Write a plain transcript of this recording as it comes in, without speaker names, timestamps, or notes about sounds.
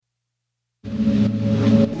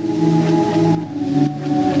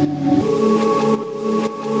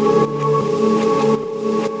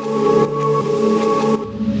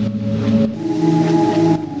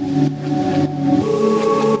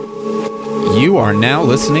You are now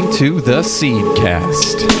listening to The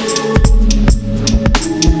Seedcast.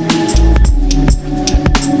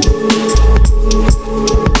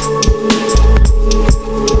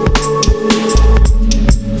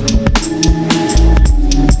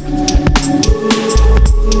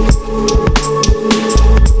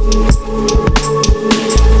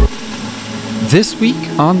 This week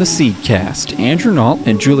on The Seedcast, Andrew Nault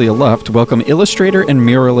and Julia Luft welcome illustrator and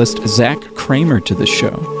muralist Zach Kremer to the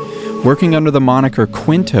show. Working under the moniker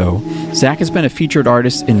Qwynto, Zach has been a featured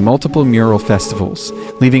artist in multiple mural festivals,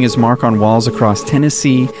 leaving his mark on walls across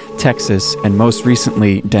Tennessee, Texas, and most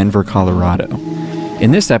recently, Denver, Colorado. In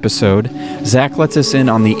this episode, Zach lets us in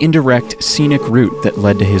on the indirect scenic route that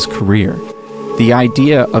led to his career, the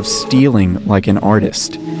idea of stealing like an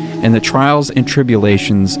artist, and the trials and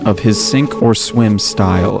tribulations of his sink or swim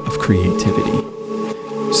style of creativity.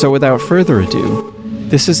 So without further ado,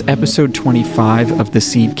 this is episode 25 of the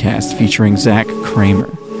Seedcast featuring Zach Kremer,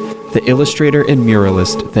 the illustrator and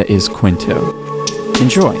muralist that is Qwynto.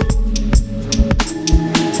 Enjoy.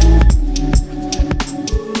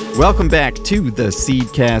 Welcome back to the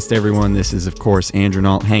Seedcast, everyone. This is, of course, Andrew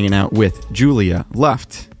Nault hanging out with Julia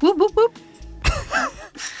Luft. Whoop, whoop, whoop.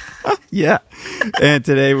 Yeah. And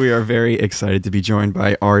today we are very excited to be joined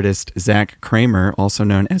by artist Zach Kremer, also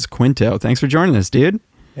known as Qwynto. Thanks for joining us, dude.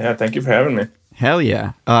 Yeah, thank you for having me. Hell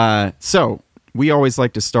yeah. So we always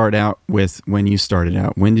like to start out with when you started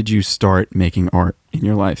out. When did you start making art in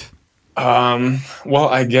your life? Well,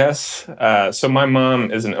 I guess, so my mom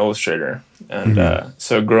is an illustrator. And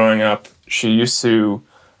so growing up, she used to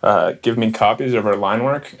give me copies of her line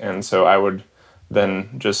work. And so I would then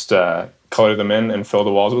just color them in and fill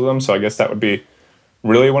the walls with them. So I guess that would be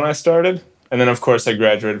really when I started. And then, of course, I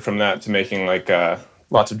graduated from that to making like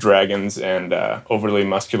lots of dragons and overly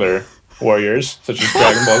muscular warriors, such as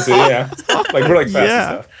Dragon Ball Z. Yeah, like we're like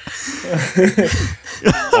fast and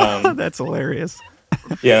stuff. That's hilarious.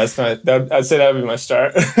 Yeah, that's I'd say that would be my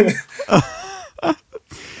start.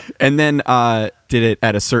 And then did it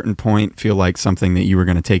at a certain point feel like something that you were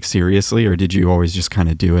going to take seriously, or did you always just kind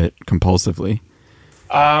of do it compulsively?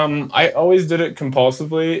 I always did it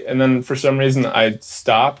compulsively, and then for some reason I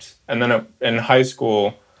stopped. And then in high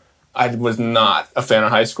school, I was not a fan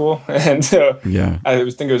of high school. And so I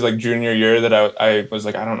think it was like junior year that I was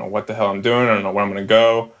like, I don't know what the hell I'm doing. I don't know where I'm going to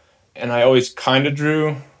go. And I always kind of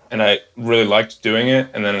drew, and I really liked doing it.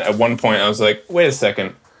 And then at one point I was like, wait a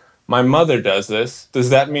second, my mother does this. Does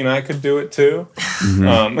that mean I could do it too?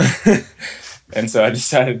 Mm-hmm. And so I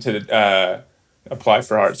decided to apply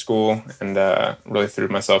for art school and really threw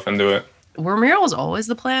myself into it. Were murals always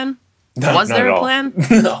the plan? No, was there a plan?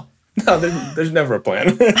 No, there's never a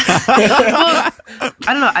plan. Well, I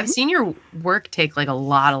don't know. I've seen your work take like a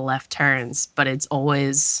lot of left turns, but it's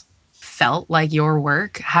always felt like your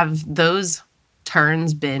work. Have those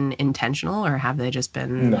turns been intentional, or have they just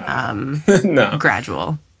been no.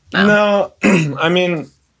 gradual? No. I mean,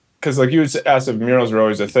 because like you asked if murals were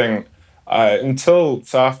always a thing. Until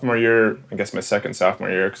sophomore year, I guess my second sophomore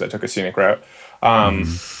year, because I took a scenic route, I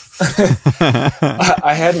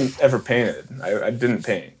hadn't ever painted. I didn't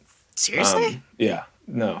paint. Seriously? Yeah.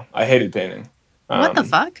 No, I hated painting. What the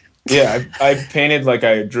fuck? Yeah, I painted like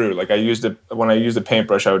I drew. Like when I used a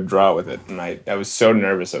paintbrush, I would draw with it, and I was so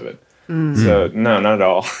nervous of it. So no, not at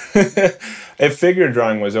all. Figure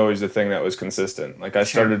drawing was always the thing that was consistent. Like I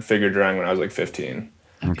started figure drawing when I was like 15.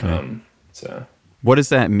 Okay. So what does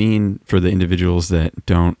that mean for the individuals that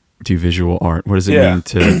don't do visual art? What does it mean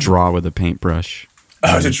to draw with a paintbrush?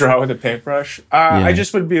 To draw with a paintbrush? I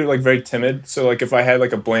just would be like very timid. So like if I had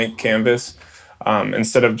like a blank canvas,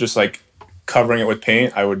 instead of just like covering it with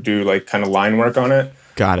paint, I would do like kind of line work on it.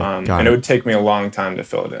 Got it. And it would take me a long time to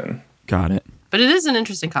fill it in. Got it. But it is an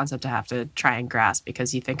interesting concept to have to try and grasp,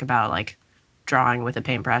 because you think about like drawing with a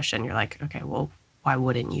paintbrush and you're like, okay, well, why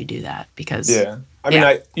wouldn't you do that? Because I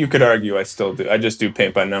mean, you could argue I still do. I just do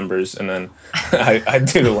paint by numbers, and then I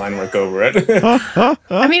do the line work over it.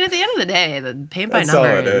 I mean, at the end of the day, the paint by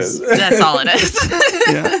numbers, that's all it is.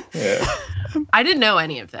 Yeah. I didn't know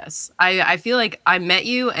any of this. I feel like I met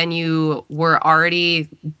you and you were already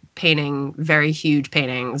painting very huge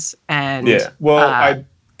paintings. And I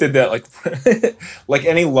did that like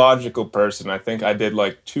any logical person. I think I did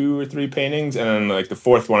like 2 or 3 paintings, and then like the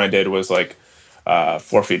fourth one I did was like 4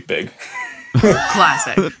 feet big.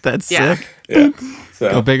 Classic. That's sick. Yeah.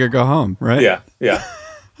 So, go big or go home, right? Yeah.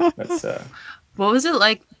 That's What was it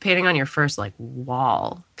like painting on your first like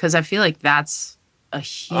wall? Because I feel like that's a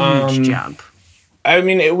huge jump. I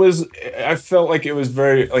mean, I felt like it was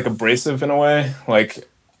very like abrasive in a way. Like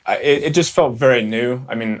it just felt very new.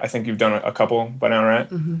 I mean, I think you've done a couple by now, right?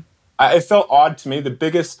 Mm-hmm. It felt odd to me. The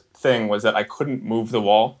biggest thing was that I couldn't move the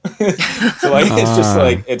wall. So like it's just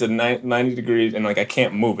like it's a 90 degrees and like I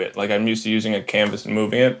can't move it. Like I'm used to using a canvas and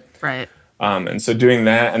moving it. Right. And so doing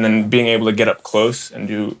that and then being able to get up close and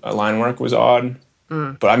do a line work was odd.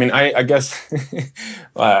 But I mean, I guess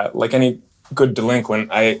like any good delinquent,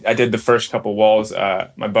 I did the first couple walls.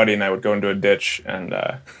 My buddy and I would go into a ditch and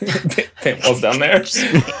paint walls down there.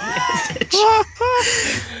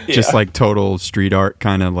 Just like total street art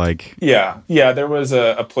kind of like. Yeah. There was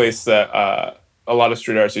a place that a lot of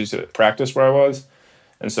street artists used to practice where I was.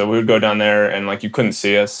 And so we would go down there and like you couldn't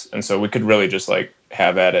see us. And so we could really just like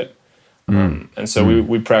have at it. And so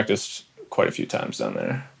we practiced quite a few times down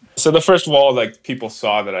there. So the first wall, like people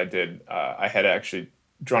saw that I did, I had actually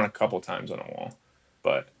drawn a couple times on a wall,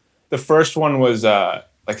 but the first one was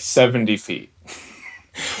like 70 feet.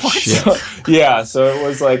 What? So it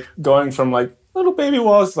was like going from like little baby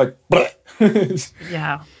walls to like.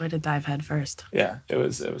 Yeah, way to dive head first. Yeah, it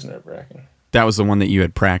was nerve-wracking. That was the one that you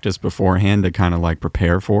had practiced beforehand to kind of like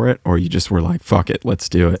prepare for it, or you just were like, "Fuck it, let's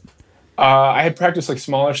do it." I had practiced like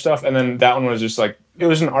smaller stuff, and then that one was just like it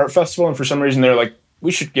was an art festival, and for some reason they were like,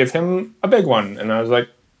 "We should give him a big one," and I was like,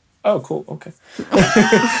 "Oh, cool, okay."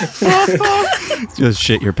 Just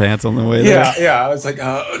shit your pants on the way there. Yeah. I was like,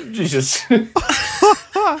 "Oh, Jesus."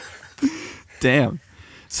 Damn.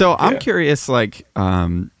 So I'm curious, like,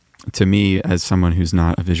 to me, as someone who's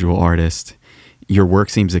not a visual artist, your work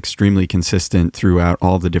seems extremely consistent throughout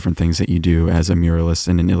all the different things that you do as a muralist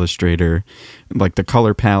and an illustrator, like the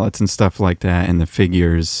color palettes and stuff like that, and the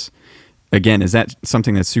figures. Again, is that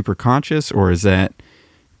something that's super conscious, or is that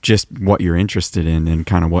just what you're interested in and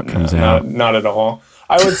kind of what comes out? Not at all.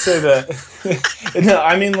 I would say that, no,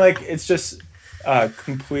 I mean, like, it's just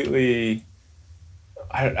completely,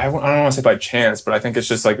 I don't want to say by chance, but I think it's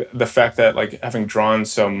just like the fact that like having drawn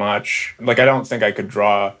so much, like I don't think I could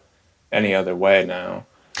draw any other way now.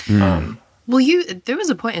 Well, there was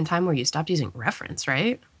a point in time where you stopped using reference,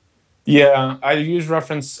 right? Yeah, I use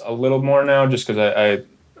reference a little more now just because I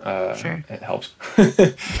Sure. it helps.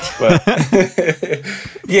 But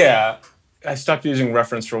yeah, I stopped using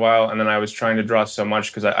reference for a while, and then I was trying to draw so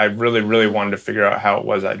much because I really, really wanted to figure out how it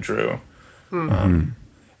was I drew.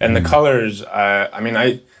 And the colors, I mean,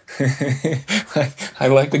 I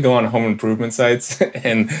like to go on home improvement sites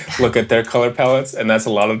and look at their color palettes, and that's a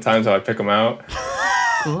lot of times how I pick them out.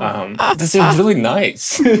 Cool. This is really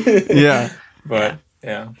nice. Yeah. But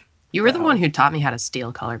yeah. You were the one who taught me how to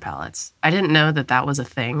steal color palettes. I didn't know that was a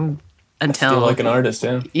thing until Feel like an artist,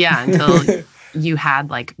 yeah. Yeah, until you had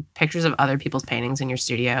like pictures of other people's paintings in your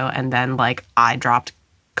studio, and then like I dropped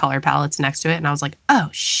color palettes next to it, and I was like, oh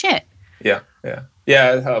shit. Yeah,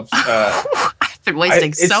 it helps. I've been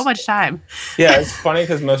wasting so much time. Yeah, it's funny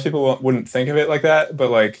because most people wouldn't think of it like that,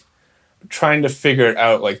 but like trying to figure it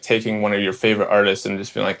out, like taking one of your favorite artists and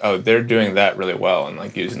just being like, oh, they're doing that really well, and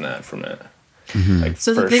like using that from it. Like,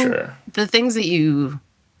 So for sure. The things that you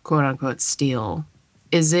quote unquote steal,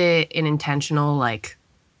 is it an intentional like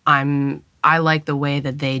I like the way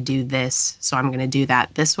that they do this, so I'm going to do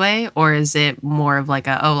that this way? Or is it more of like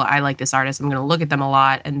I like this artist, I'm going to look at them a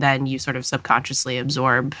lot, and then you sort of subconsciously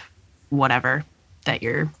absorb whatever that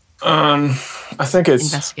you're I think it's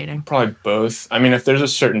investigating? probably both. I mean, if there's a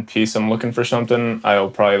certain piece I'm looking for something,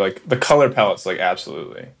 I'll probably like the color palette's like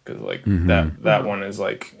absolutely, because like that one is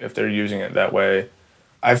like if they're using it that way.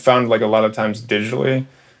 I've found like a lot of times digitally,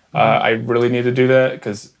 I really need to do that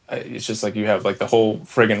because it's just like you have like the whole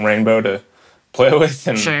friggin' rainbow to play with,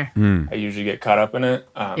 and Sure. I usually get caught up in it.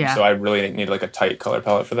 So I really need like a tight color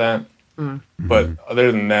palette for that. But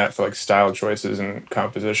other than that, for like style choices and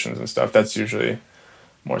compositions and stuff, that's usually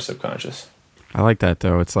more subconscious. I like that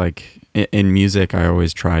though. It's like in music, I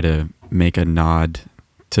always try to make a nod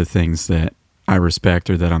to things that I respect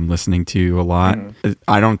or that I'm listening to a lot.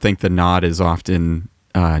 I don't think the nod is often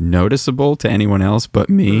noticeable to anyone else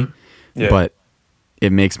but me, but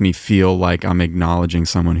it makes me feel like I'm acknowledging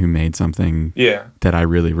someone who made something that I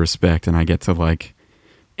really respect, and I get to like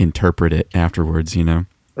interpret it afterwards, you know?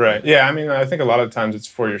 Right. Yeah. I mean, I think a lot of times it's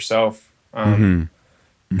for yourself.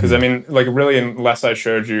 Because I mean, like really, unless I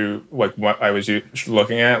showed you like what I was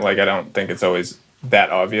looking at, like I don't think it's always that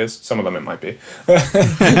obvious. Some of them it might be.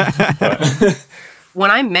 When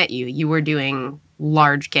I met you, you were doing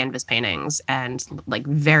large canvas paintings and like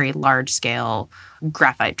very large scale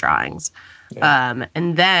graphite drawings. Yeah.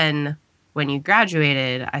 And then when you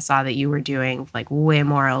graduated, I saw that you were doing like way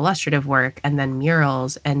more illustrative work, and then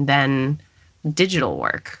murals, and then digital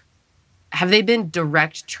work. Have they been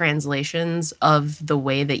direct translations of the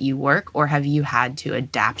way that you work, or have you had to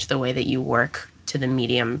adapt the way that you work to the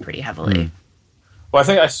medium pretty heavily? Well, I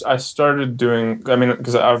think I started doing, I mean,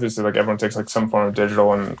 because obviously like everyone takes like some form of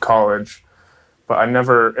digital in college, but it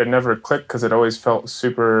never clicked because it always felt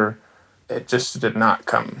super, it just did not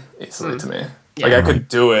come easily to me. Yeah. Like I could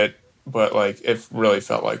do it, but like it really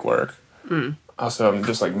felt like work. Mm. Also, I'm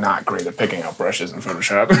just like not great at picking out brushes in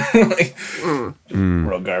Photoshop. Like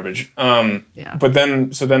real garbage. Yeah. But then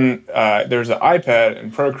there's an iPad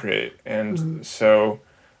and Procreate, and so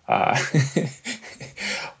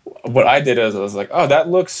what I did is I was like, oh, that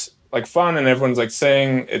looks like fun, and everyone's like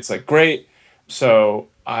saying it's like great. So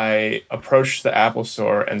I approached the Apple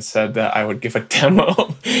Store and said that I would give a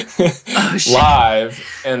demo live,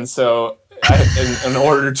 and so in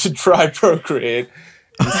order to try Procreate.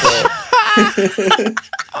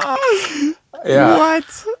 Yeah.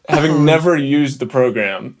 What? Having never used the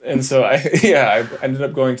program, and so I ended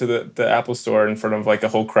up going to the Apple Store in front of like a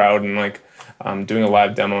whole crowd and like doing a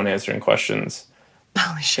live demo and answering questions.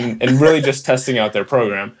 Holy shit. And really just testing out their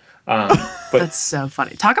program. But That's so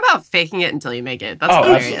funny. Talk about faking it until you make it. That's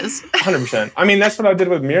hilarious. 100%. I mean, that's what I did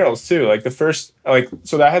with murals too. Like the first,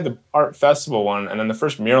 so I had the art festival one, and then the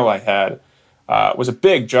first mural I had was a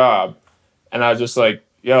big job, and I was just like,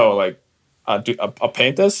 yo, like, I'll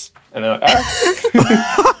paint this, and then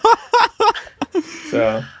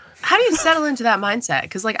so. How do you settle into that mindset?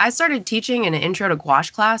 Because like I started teaching an intro to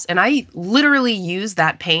gouache class, and I literally use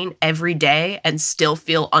that paint every day and still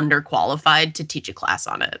feel underqualified to teach a class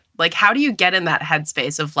on it. Like, how do you get in that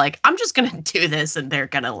headspace of like, I'm just gonna do this and they're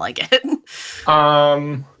gonna like it?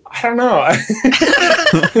 I don't know.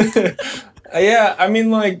 Yeah, I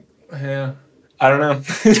mean, like, yeah, I don't know.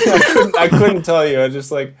 I couldn't tell you. I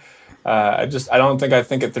just like. I don't think I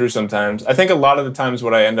think it through sometimes. I think a lot of the times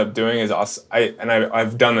what I end up doing is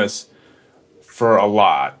I've done this for a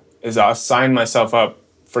lot, is I'll sign myself up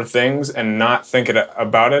for things and not think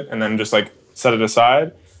about it, and then just like set it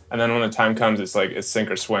aside. And then when the time comes, it's like it's sink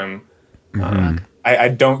or swim. I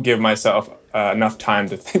don't give myself enough time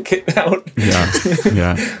to think it out.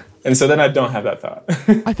 Yeah. And so then I don't have that thought.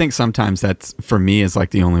 I think sometimes that's, for me, is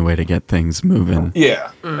like the only way to get things moving.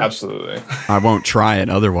 Yeah, absolutely. I won't try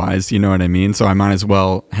it otherwise, you know what I mean? So I might as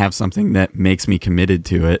well have something that makes me committed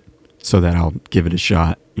to it so that I'll give it a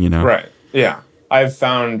shot, you know? Right, yeah. I've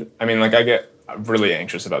found, I mean, like I get really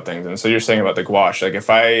anxious about things. And so you're saying about the gouache, like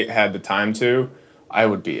if I had the time to, I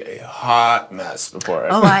would be a hot mess before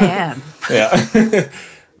I am. Yeah.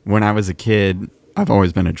 When I was a kid, I've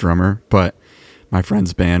always been a drummer, but my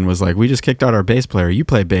friend's band was like, we just kicked out our bass player. You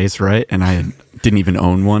play bass, right? And I didn't even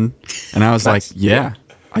own one. And I was like, yeah,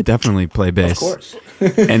 I definitely play bass. Of course.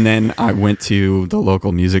 And then I went to the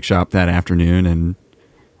local music shop that afternoon and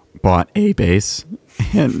bought a bass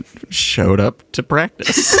and showed up to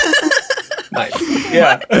practice. Nice.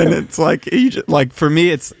 Yeah. And it's like, for me,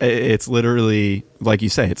 it's literally, like you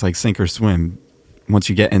say, it's like sink or swim. Once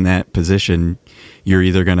you get in that position, you're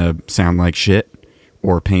either going to sound like shit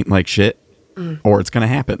or paint like shit. Or it's going to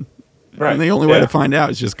happen. Right. And the only way to find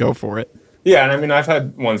out is just go for it. Yeah, and I mean, I've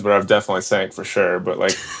had ones where I've definitely sank for sure, but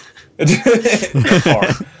like, it's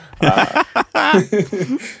hard.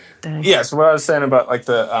 Yeah, so what I was saying about like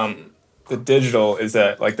the digital is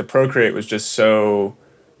that like the Procreate was just so,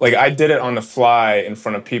 like I did it on the fly in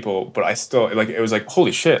front of people, but I still, like, it was like,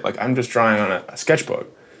 holy shit, like I'm just drawing on a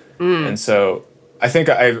sketchbook. And so I think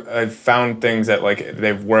I've found things that like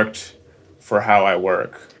they've worked for how I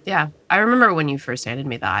work. Yeah. I remember when you first handed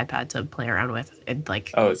me the iPad to play around with. It like,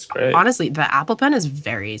 oh, it's great. Honestly, the Apple Pen is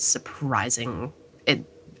very surprising. It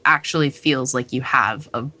actually feels like you have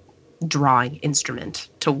a drawing instrument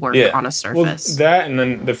to work on a surface. Well, that, and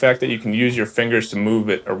then the fact that you can use your fingers to move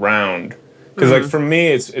it around. Because like for me,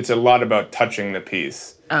 it's a lot about touching the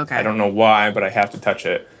piece. Okay. I don't know why, but I have to touch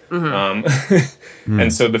it.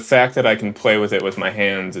 And so the fact that I can play with it with my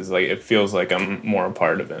hands is like, it feels like I'm more a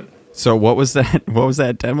part of it. So what was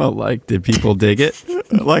that demo like? Did people dig it?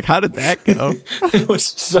 Like, how did that go? It was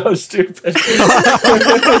so stupid.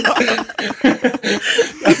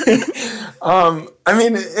 I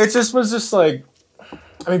mean, it just was just like,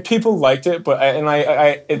 I mean, people liked it, but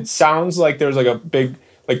it sounds like there was like a big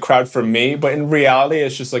like crowd for me, but in reality,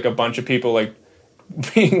 it's just like a bunch of people like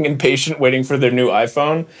being impatient, waiting for their new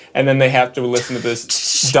iPhone, and then they have to listen to this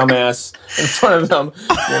dumbass in front of them.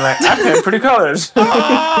 They're like, I paint pretty colors.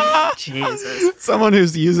 Jesus. Someone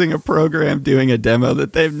who's using a program doing a demo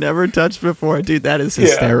that they've never touched before. Dude, that is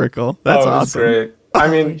hysterical. Yeah. That's awesome. Great. I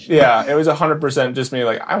mean, yeah, it was 100% just me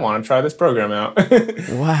like, I want to try this program out.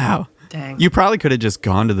 Wow. Dang. You probably could have just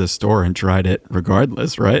gone to the store and tried it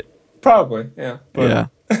regardless, right? Probably, yeah. But. Yeah.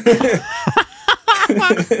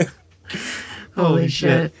 Holy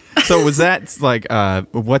shit. So was that like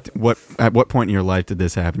what at what point in your life did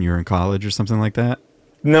this happen? You were in college or something like that?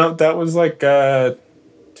 No, that was like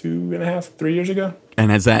 2.5, 3 years ago.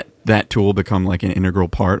 And has that tool become like an integral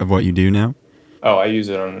part of what you do now? Oh, I use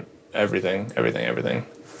it on everything.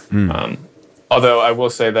 Although I will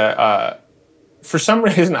say that for some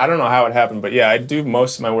reason, I don't know how it happened, but yeah, I do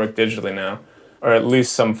most of my work digitally now, or at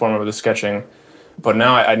least some form of the sketching. But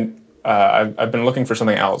now I've been looking for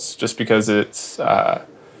something else, just because it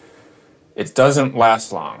doesn't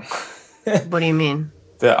last long. What do you mean?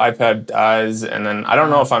 The iPad dies, and then I don't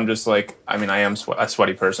know if I'm just like, I mean, I am a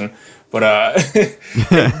sweaty person, but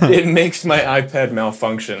it makes my iPad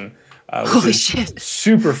malfunction. Holy shit!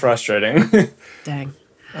 Super frustrating. Dang.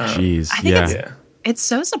 Jeez. I think it's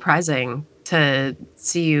so surprising to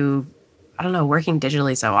see you, I don't know, working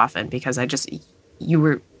digitally so often, because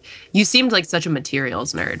you seemed like such a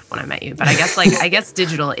materials nerd when I met you. But I guess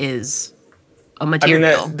digital is a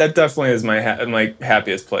material. I mean, that definitely is my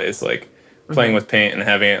happiest place. Like playing with paint and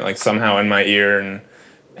having it like somehow in my ear and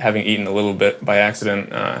having eaten a little bit by accident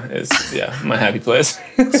is my happy place.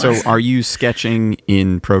 So are you sketching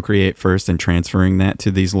in Procreate first and transferring that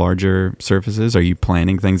to these larger surfaces? Are you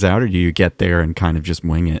planning things out, or do you get there and kind of just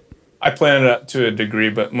wing it? I plan it up to a degree,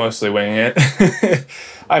 but mostly winging it.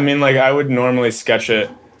 I mean, like I would normally sketch it,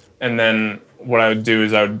 and then what I would do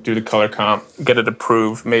is I would do the color comp, get it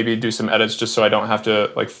approved, maybe do some edits just so I don't have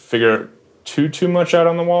to like figure too much out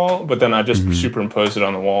on the wall, but then I just superimpose it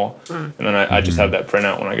on the wall, and then I just have that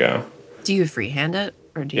printout when I go. Do you freehand it,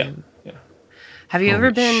 or do you? Yeah. Have you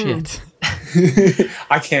ever been? Shit.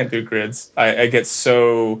 I can't do grids. I get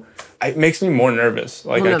so. It makes me more nervous.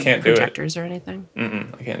 Like I can't do it. Projectors or anything.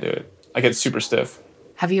 I can't do it. I get super stiff.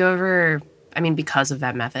 Have you ever? I mean, because of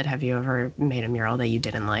that method, have you ever made a mural that you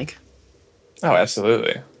didn't like? Oh,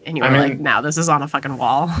 absolutely. And you were like, "Now this is on a fucking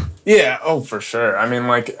wall." Yeah. Oh, for sure. I mean,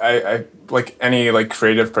 like I like any like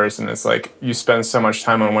creative person, it's like you spend so much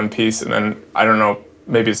time on one piece, and then I don't know,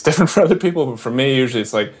 maybe it's different for other people, but for me, usually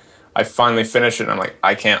it's like I finally finish it, and I'm like,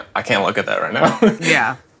 I can't look at that right now.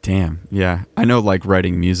 Yeah. Damn. Yeah. I know, like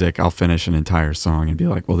writing music, I'll finish an entire song and be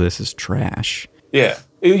like, well, this is trash. Yeah.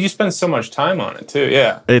 You spend so much time on it too.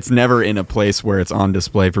 Yeah. It's never in a place where it's on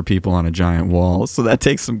display for people on a giant wall. So that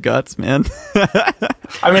takes some guts, man.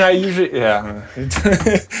 I mean, I usually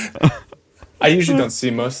don't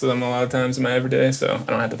see most of them a lot of times in my everyday, so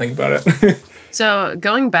I don't have to think about it. So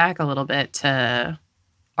going back a little bit to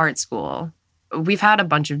art school, we've had a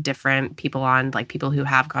bunch of different people on, like people who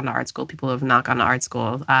have gone to art school, people who have not gone to art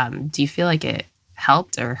school. Do you feel like it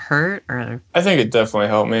helped or hurt? Or I think it definitely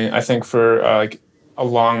helped me. I think for like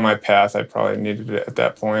along my path, I probably needed it at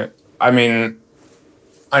that point. I mean,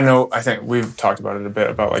 I think we've talked about it a bit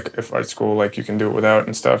about like if art school, like you can do it without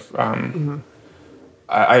and stuff.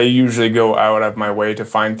 I usually go out of my way to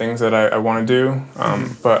find things that I want to do.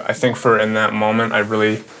 But I think for in that moment, I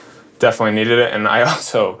really definitely needed it. And I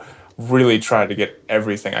also really tried to get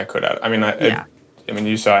everything I could out. I mean, I mean,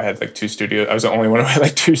 you saw I had like 2 studios. I was the only one who had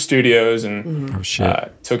like 2 studios and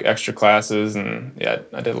took extra classes. And yeah,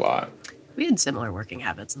 I did a lot. We had similar working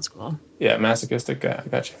habits in school. Yeah, masochistic. I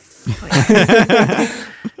got you.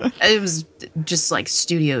 It was just like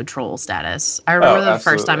studio troll status. I remember the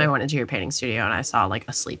first time I went into your painting studio and I saw like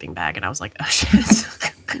a sleeping bag and I was like, oh shit.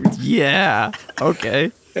 Yeah.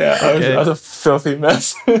 Okay. Yeah, I was a filthy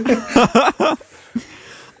mess. I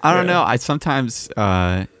don't know. I sometimes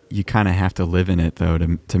you kind of have to live in it though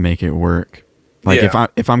to make it work. Like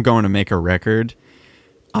if I'm going to make a record,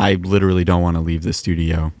 I literally don't want to leave the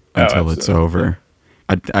studio until it's over.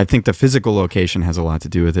 I think the physical location has a lot to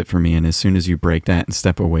do with it for me, and as soon as you break that and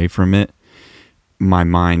step away from it, my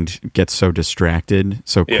mind gets so distracted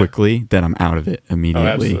so quickly that I'm out of it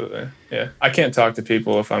immediately. Oh, absolutely. Yeah. I can't talk to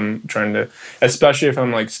people if I'm trying to, especially if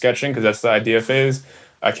I'm like sketching, because that's the idea phase.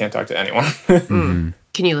 I can't talk to anyone.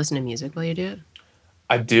 Can you listen to music while you do it?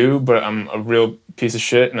 I do, but I'm a real piece of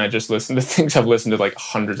shit, and I just listen to things I've listened to like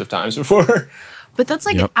hundreds of times before. But that's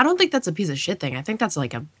like, I don't think that's a piece of shit thing. I think that's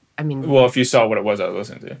like well, if you saw what it was I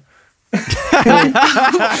was listening to.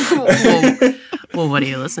 well, what do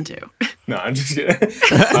you listen to? No, I'm just kidding.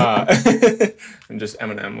 I'm just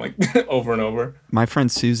Eminem, like, over and over. My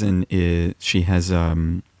friend Susan, she has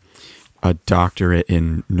a doctorate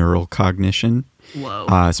in neural cognition.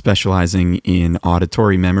 Whoa. Specializing in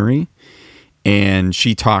auditory memory. And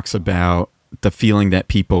she talks about the feeling that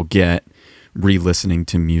people get re-listening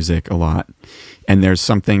to music a lot. And there's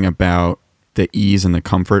something about the ease and the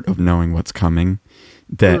comfort of knowing what's coming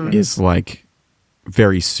that is like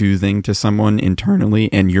very soothing to someone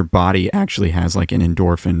internally, and your body actually has like an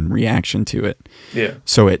endorphin reaction to it. Yeah.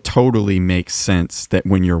 So it totally makes sense that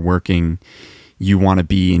when you're working, you want to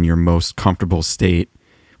be in your most comfortable state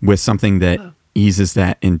with something that eases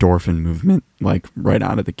that endorphin movement, like right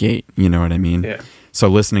out of the gate. You know what I mean? Yeah. So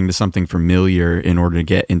listening to something familiar in order to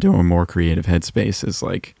get into a more creative headspace is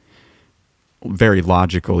like very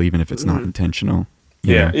logical, even if it's not intentional.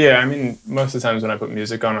 Yeah. Yeah. I mean, most of the times when I put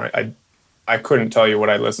music on, I couldn't tell you what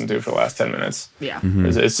I listened to for the last 10 minutes. Yeah.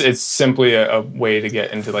 It's simply a way to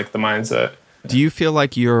get into like the mindset. Do you feel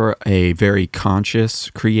like you're a very conscious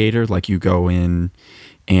creator? Like you go in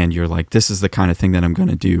and you're like, this is the kind of thing that I'm going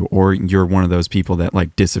to do, or you're one of those people that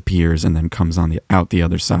like disappears and then comes on out the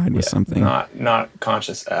other side with something? Not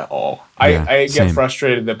conscious at all. Yeah, I get same.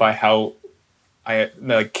 frustrated that by how I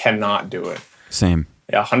like cannot do it. Same.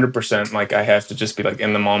 Yeah, 100%. Like I have to just be like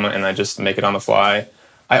in the moment and I just make it on the fly.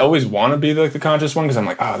 I always want to be like the conscious one because I'm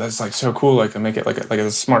like, oh, that's like so cool. Like to make it like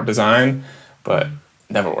a smart design, but it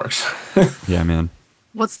never works. Yeah, man.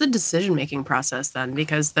 What's the decision-making process then?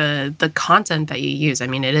 Because the content that you use, I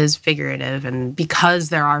mean, it is figurative, and because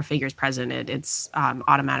there are figures present, it's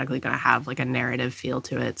automatically going to have like a narrative feel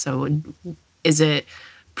to it. So is it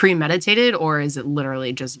premeditated, or is it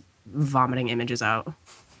literally just vomiting images out?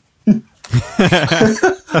 I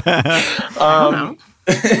don't know.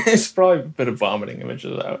 It's probably a bit of vomiting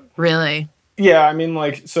images out. Really? Yeah, I mean,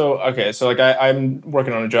 like, so like I'm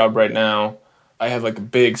working on a job right now. I have like a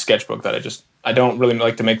big sketchbook that I don't really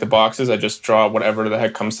like to make the boxes. I just draw whatever the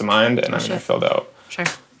heck comes to mind, and I filled out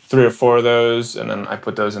 3 or 4 of those, and then I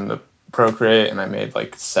put those into Procreate, and I made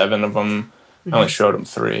like 7 of them. I only showed them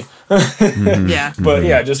 3. Yeah. But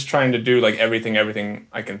yeah, just trying to do like everything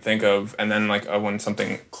I can think of, and then like when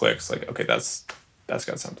something clicks, like okay, that's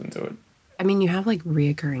got something to it. I mean, you have like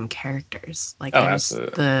reoccurring characters. Like there's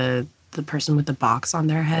absolutely. the person with the box on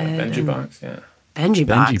their head. Yeah, Benji Box, yeah.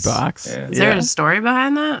 Benji Box. Yeah. Is there a story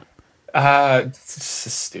behind that? It's a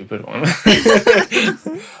stupid one.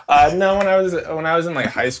 No, when I was in like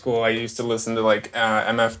high school, I used to listen to like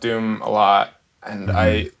MF Doom a lot,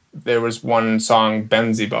 and there was one song,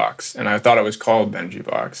 Benji Box, and I thought it was called Benji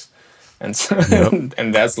Box. And so,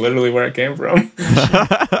 and that's literally where it came from.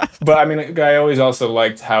 But I mean, I always also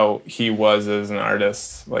liked how he was as an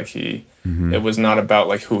artist. Like it was not about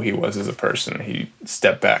like who he was as a person. He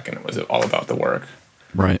stepped back and it was all about the work.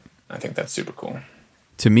 Right. I think that's super cool.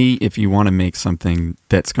 To me, if you want to make something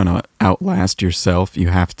that's going to outlast yourself, you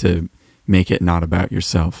have to make it not about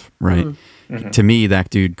yourself, right? Mm-hmm. To me,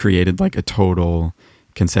 that dude created like a total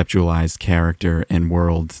conceptualized character and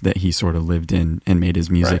world that he sort of lived in and made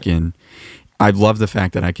his music in. I love the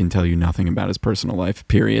fact that I can tell you nothing about his personal life,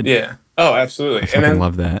 period. Yeah. Oh, absolutely. I fucking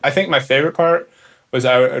love that. I think my favorite part was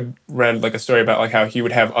I read like a story about like how he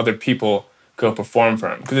would have other people go perform for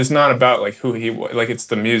him, because it's not about like who he was, like it's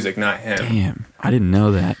the music, not him. Damn, I didn't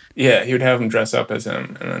know that. Yeah, he would have him dress up as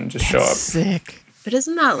him and then just show up. Sick. But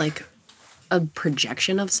isn't that like a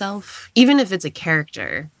projection of self? Even if it's a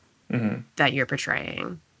character that you're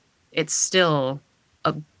portraying, it's still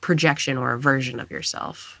a projection or a version of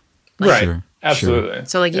yourself. Like, right. Sure. Absolutely. Sure.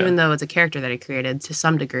 So like even though it's a character that he created, to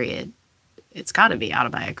some degree it's got to be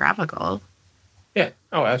autobiographical. Yeah.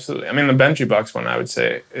 Oh, absolutely. I mean, the Benji Box one, I would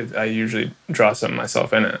say I usually draw some of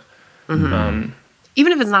myself in it. Mm-hmm.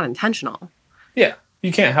 Even if it's not intentional. Yeah.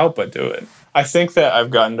 You can't help but do it. I think that I've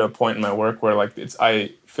gotten to a point in my work where like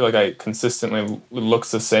I feel like I consistently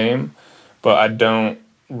looks the same, but I don't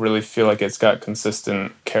really feel like it's got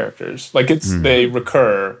consistent characters. Like they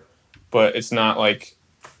recur, but it's not like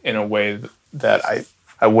in a way that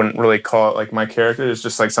I wouldn't really call it like my character. It's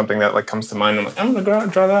just like something that like comes to mind. I'm like, I'm gonna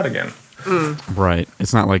draw that again. Right.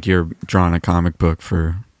 It's not like you're drawing a comic book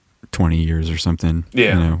for 20 years or something.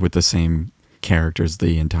 Yeah. You know, with the same characters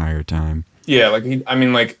the entire time. Yeah, like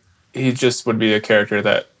he just would be a character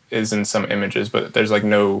that is in some images, but there's like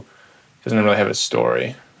doesn't really have a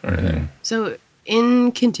story or anything. So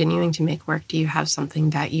in continuing to make work, do you have something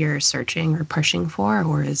that you're searching or pushing for,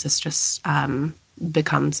 or is this just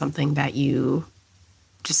become something that you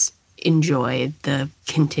just enjoy the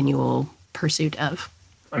continual pursuit of?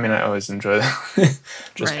 I mean, I always enjoy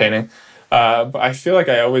just painting. But I feel like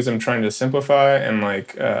I always am trying to simplify and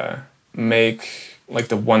like make like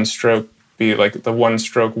the one stroke be like the one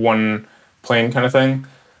stroke, one plane kind of thing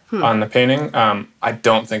on the painting. I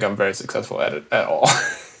don't think I'm very successful at it at all.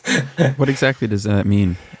 What exactly does that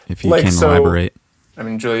mean, if you can elaborate? I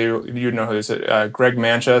mean, Julie, you know who this is. Greg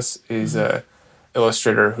Manchess is a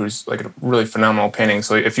illustrator who's like a really phenomenal painting.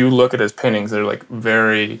 So if you look at his paintings, they're like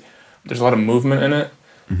there's a lot of movement in it.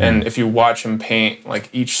 And if you watch him paint, like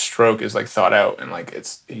each stroke is like thought out, and like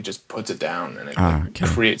he just puts it down and it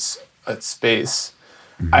creates a space.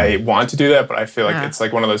 I want to do that, but I feel like it's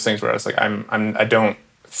like one of those things where it's like I don't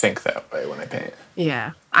think that way when I paint.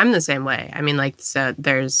 Yeah, I'm the same way. I mean, like, so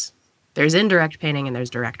there's indirect painting and there's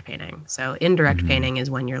direct painting. So indirect painting is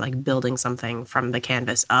when you're like building something from the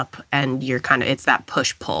canvas up, and you're kind of, it's that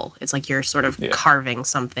push pull. It's like you're sort of carving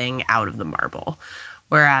something out of the marble.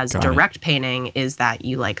 Whereas direct painting is that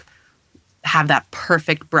you like have that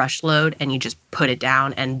perfect brush load and you just put it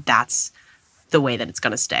down, and that's the way that it's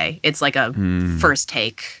going to stay. It's like a first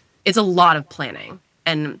take. It's a lot of planning.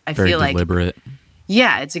 And I feel like deliberate.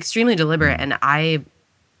 Yeah, it's extremely deliberate, and I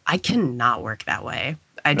cannot work that way.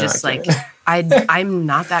 I just I'm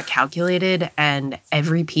not that calculated, and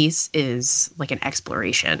every piece is like an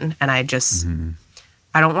exploration, and I just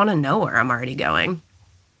I don't want to know where I'm already going.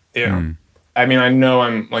 Yeah. I mean, I know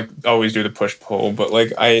I'm like always do the push pull, but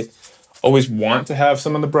like I always want to have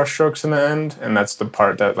some of the brush strokes in the end, and that's the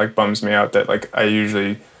part that like bums me out, that like I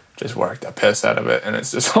usually just work the piss out of it and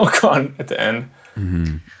it's just all gone at the end.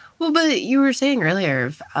 Well, but you were saying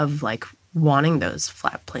earlier of like wanting those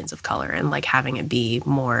flat planes of color and like having it be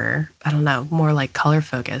more, I don't know, more like color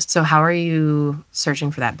focused. So how are you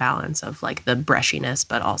searching for that balance of like the brushiness,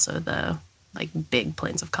 but also the like big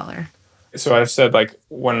planes of color? So I've said like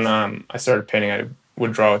when I started painting, I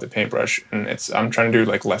would draw with a paintbrush, and I'm trying to do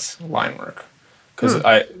like less line work, because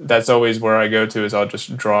that's always where I go to, is I'll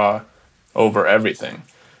just draw over everything.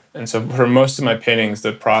 And so for most of my paintings,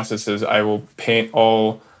 the process is I will paint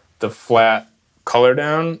all the flat color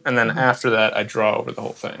down, and then after that I draw over the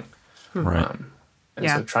whole thing. Right.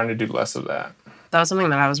 So trying to do less of that. That was something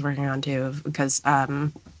that I was working on too, because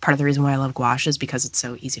part of the reason why I love gouache is because it's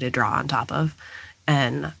so easy to draw on top of.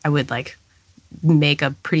 And I would like make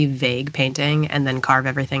a pretty vague painting and then carve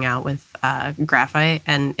everything out with graphite,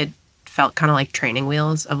 and it felt kind of like training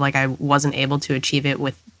wheels of like I wasn't able to achieve it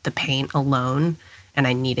with the paint alone, and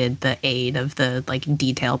I needed the aid of the like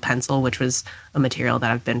detail pencil, which was a material that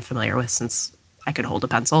I've been familiar with since I could hold a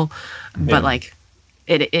pencil. But like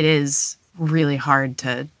it is really hard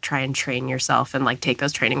to try and train yourself and like take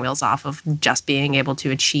those training wheels off of just being able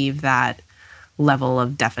to achieve that level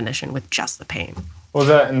of definition with just the paint. Well,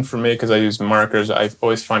 that, and for me, because I use markers, I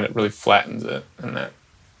always find it really flattens it, and that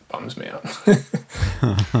bums me out.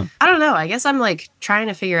 I don't know. I guess I'm like trying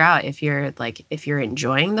to figure out if you're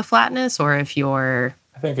enjoying the flatness or if you're...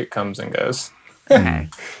 I think it comes and goes. Okay.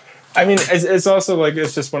 I mean, it's also like,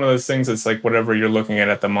 it's just one of those things. It's like whatever you're looking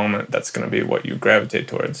at the moment, that's going to be what you gravitate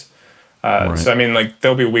towards. Right. So, I mean, like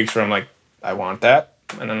there'll be weeks where I'm like, I want that.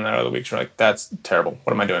 And then there are other weeks where I'm like, that's terrible.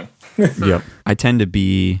 What am I doing? Yep. I tend to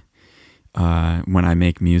be, when I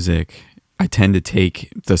make music, I tend to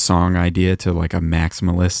take the song idea to like a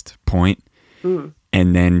maximalist point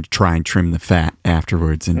and then try and trim the fat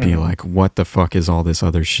afterwards and be like, what the fuck is all this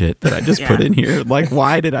other shit that I just put in here? Like,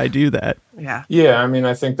 why did I do that? Yeah. Yeah, I mean,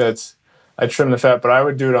 I think I trim the fat, but I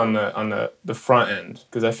would do it on the front end,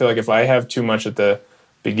 because I feel like if I have too much at the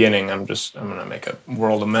beginning, I'm going to make a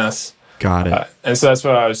world of mess. Got it. And so that's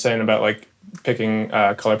what I was saying about like picking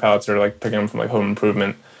color palettes, or like picking them from like Home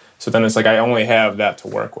Improvement. So then it's like I only have that to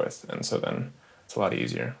work with, and so then it's a lot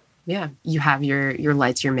easier. Yeah, you have your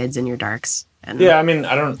lights, your mids, and your darks. And yeah, I mean,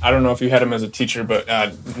 I don't know if you had him as a teacher, but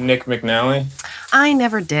Nick McNally. I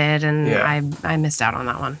never did, and I missed out on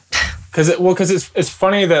that one. Because it's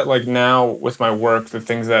funny that like now with my work, the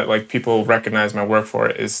things that like people recognize my work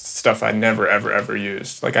for is stuff I never ever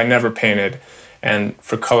used. Like I never painted, and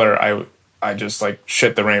for color I just like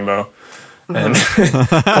shit the rainbow and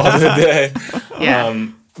called it a day. Yeah.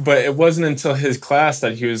 But it wasn't until his class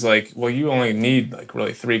that he was like, well, you only need like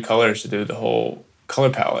really 3 colors to do the whole color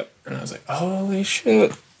palette. And I was like, holy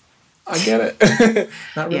shit, I get it.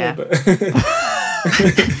 Not really,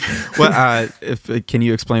 but... Can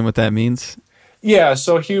you explain what that means? Yeah,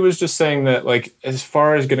 so he was just saying that like as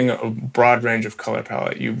far as getting a broad range of color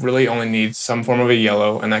palette, you really only need some form of a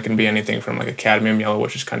yellow, and that can be anything from like a cadmium yellow,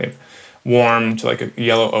 which is kind of warm, to like a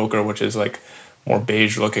yellow ochre, which is like more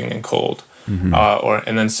beige looking and cold.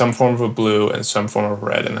 And then some form of a blue and some form of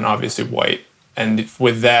red, and then obviously white. And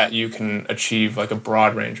with that, you can achieve like a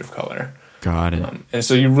broad range of color. Got it. And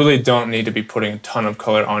so you really don't need to be putting a ton of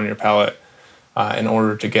color on your palette in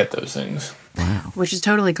order to get those things. Wow. Which is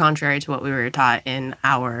totally contrary to what we were taught in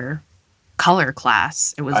our color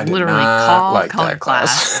class. It was literally called color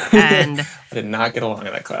class. And I did not get along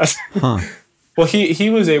in that class. Huh. Well, he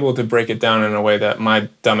was able to break it down in a way that my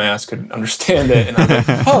dumb ass could understand it, and I was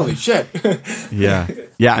like, holy shit. Yeah.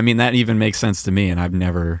 I mean, that even makes sense to me, and I've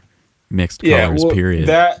never mixed colors, period.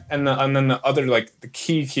 That, and then the other, like, the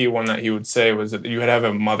key one that he would say was that you would have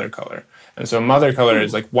a mother color. And so a mother color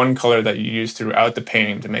is, like, one color that you use throughout the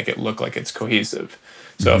painting to make it look like it's cohesive.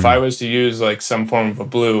 So if I was to use, like, some form of a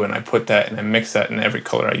blue, and I put that, and I mix that in every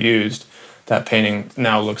color I used, that painting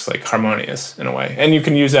now looks like harmonious in a way. And you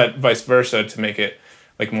can use that vice versa to make it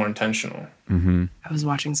like more intentional. Mm-hmm. I was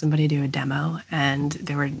watching somebody do a demo, and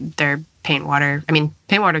their paint water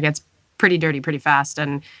gets pretty dirty pretty fast,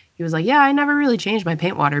 and he was like, yeah, I never really changed my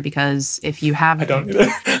paint water because if you have... I don't either.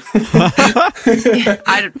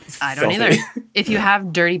 I don't either. If you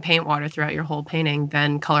have dirty paint water throughout your whole painting,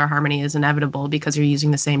 then color harmony is inevitable because you're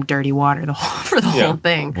using the same dirty water for the whole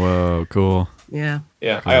thing. Whoa, cool. Yeah.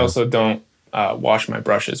 Yeah, Cool. I also don't wash my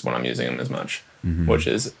brushes when I'm using them as much, which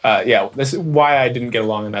is, this is why I didn't get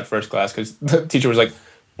along in that first class, because the teacher was like,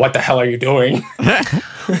 what the hell are you doing?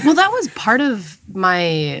 Well, that was part of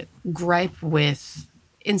my gripe with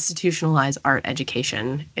institutionalized art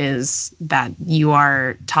education, is that you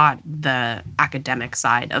are taught the academic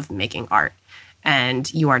side of making art,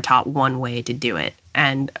 and you are taught one way to do it.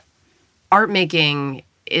 And art making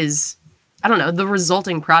is, I don't know, the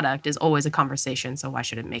resulting product is always a conversation, so why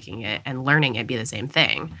shouldn't making it and learning it be the same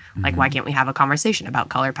thing? Like, why can't we have a conversation about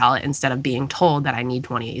color palette instead of being told that I need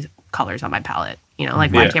 20 colors on my palette? You know,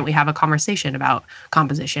 like, why can't we have a conversation about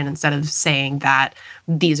composition instead of saying that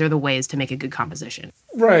these are the ways to make a good composition?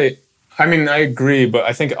 Right. I mean, I agree, but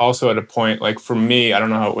I think also at a point, like for me, I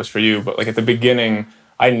don't know how it was for you, but like at the beginning,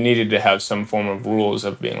 I needed to have some form of rules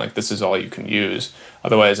of being like, this is all you can use.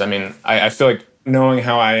 Otherwise, I mean, I feel like knowing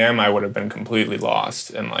how I am, I would have been completely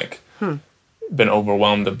lost and like been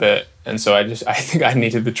overwhelmed a bit. And so I think I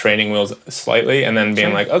needed the training wheels slightly, and then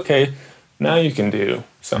being like, okay, now you can do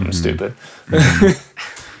something stupid.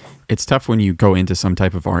 It's tough when you go into some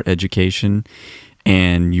type of art education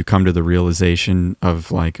and you come to the realization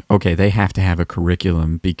of like, okay, they have to have a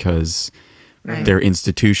curriculum because their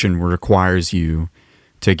institution requires you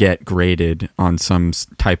to get graded on some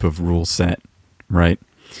type of rule set, right?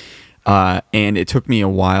 And it took me a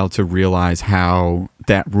while to realize how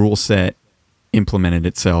that rule set implemented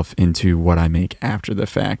itself into what I make after the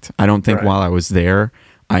fact. I don't think while I was there,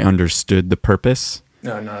 I understood the purpose.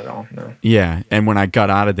 No, not at all. No. Yeah. And when I got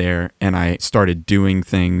out of there and I started doing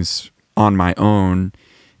things on my own,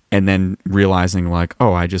 and then realizing like,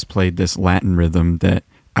 oh, I just played this Latin rhythm that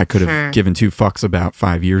I could have given two fucks about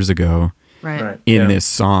 5 years ago in this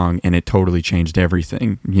song, and it totally changed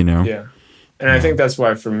everything, you know? Yeah. And I think that's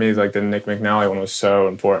why for me, like the Nick McNally one was so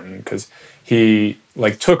important, because he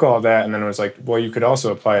like took all that and then was like, well, you could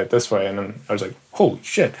also apply it this way. And then I was like, holy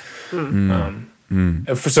shit.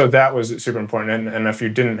 So that was super important. And if you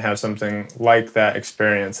didn't have something like that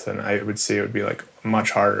experience, then I would see it would be like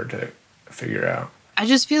much harder to figure out. I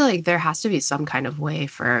just feel like there has to be some kind of way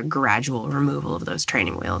for a gradual removal of those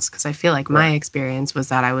training wheels, because I feel like my experience was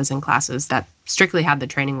that I was in classes that strictly had the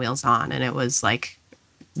training wheels on, and it was like,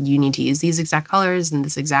 you need to use these exact colors and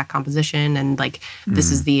this exact composition, and like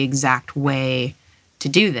this is the exact way to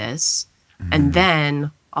do this. And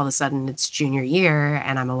then all of a sudden it's junior year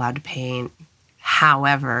and I'm allowed to paint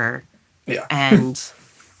however, and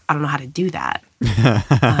I don't know how to do that.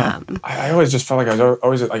 I always just felt like I was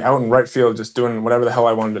always like out in right field just doing whatever the hell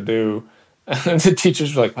I wanted to do. And the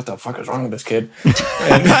teachers were like, what the fuck is wrong with this kid?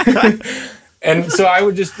 And so I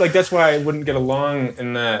would just, like, that's why I wouldn't get along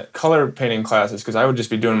in the color painting classes, because I would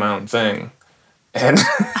just be doing my own thing. And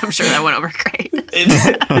I'm sure that went over great.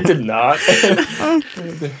 it did not.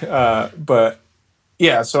 But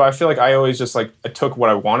yeah, so I feel like I always just, like, I took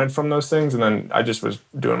what I wanted from those things, and then I just was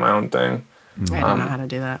doing my own thing. I don't know how to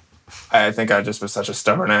do that. I think I just was such a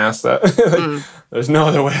stubborn ass that like, there's no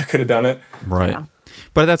other way I could have done it. Right. Yeah.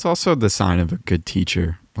 But that's also the sign of a good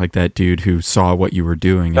teacher. Like that dude who saw what you were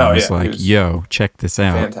doing and was like, yo, check this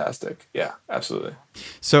out. Fantastic. Yeah, absolutely.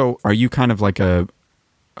 So are you kind of like a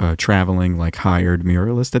traveling, like hired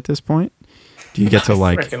muralist at this point? Do you get to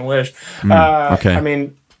like... I freaking wish. Okay. I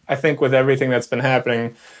mean, I think with everything that's been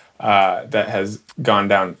happening, that has gone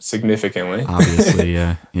down significantly. Obviously,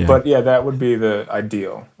 yeah. But yeah, that would be the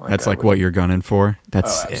ideal. That's like what you're gunning for?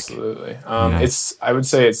 That's sick. Absolutely. I would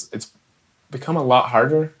say it's become a lot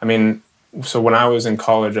harder. I mean, so when I was in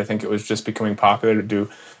college, I think it was just becoming popular to do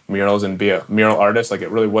murals and be a mural artist. Like, it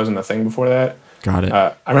really wasn't a thing before that. Got it.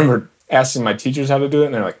 I remember asking my teachers how to do it,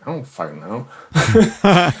 and they're like, I don't fucking know.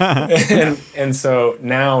 and so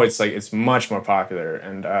now it's like, it's much more popular.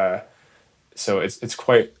 And so it's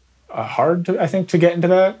quite hard, I think, to get into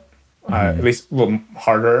that. At least a little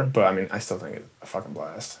harder, but I mean, I still think it's a fucking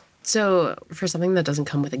blast. So for something that doesn't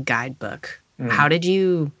come with a guidebook, how did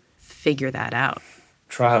you figure that out?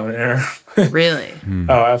 Trial and error. Really?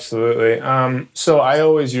 Oh, absolutely. So I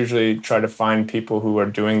always usually try to find people who are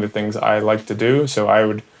doing the things I like to do. So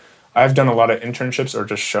I've done a lot of internships or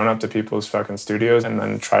just shown up to people's fucking studios and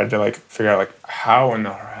then tried to like figure out like, how in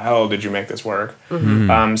the hell did you make this work?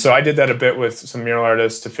 So I did that a bit with some mural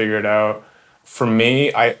artists to figure it out. for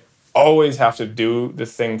me, I always have to do the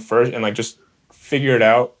thing first and like just figure it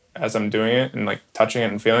out as I'm doing it and like touching it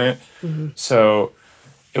and feeling it. Mm-hmm. So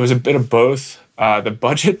it was a bit of both. The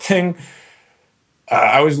budget thing,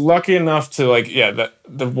 I was lucky enough to like,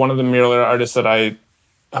 the one of the mural artists that I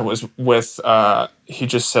was with, he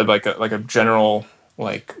just said like a general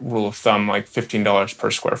like rule of thumb, like $15 per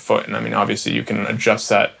square foot. And I mean, obviously you can adjust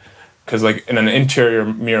that because like in an interior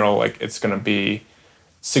mural, like it's going to be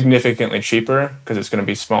significantly cheaper because it's going to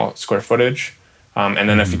be small square footage. And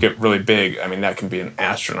then if you get really big, I mean, that can be an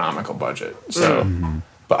astronomical budget. So,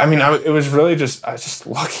 but I mean, I was just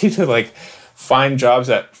lucky to like find jobs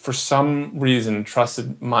that for some reason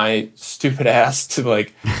trusted my stupid ass to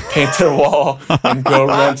like paint their wall and go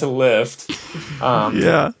rent a lift.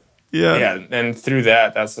 Yeah. And through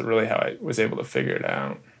that, that's really how I was able to figure it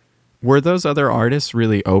out. Were those other artists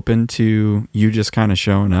really open to you just kind of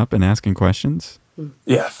showing up and asking questions?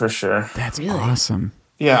 Yeah, for sure. That's awesome.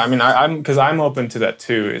 Yeah, I mean, I'm open to that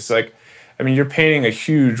too. It's like, I mean, you're painting a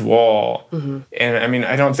huge wall, and I mean,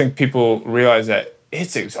 I don't think people realize that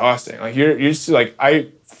it's exhausting. Like you're used to like, I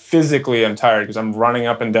physically am tired because I'm running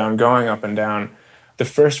up and down, going up and down. The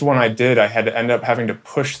first one I did, I had to end up having to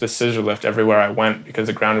push the scissor lift everywhere I went because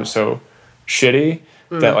the ground was so shitty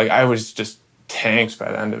that like I was just tanked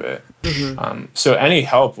by the end of it. So any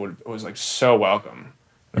help was like so welcome.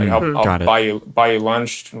 Like I'll buy you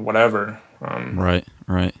lunch, whatever. Right.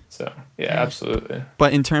 So yeah, absolutely.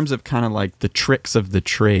 But in terms of kind of like the tricks of the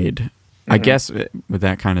trade, I guess with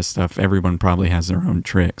that kind of stuff, everyone probably has their own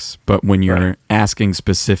tricks. But when you're asking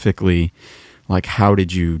specifically, like, how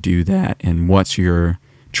did you do that, and what's your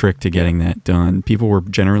trick to getting that done? People were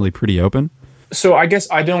generally pretty open. So I guess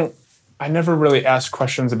I never really asked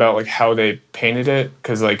questions about like how they painted it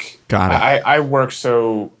because like I work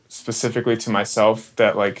so specifically to myself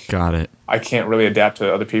that like I can't really adapt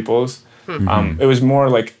to other people's. It was more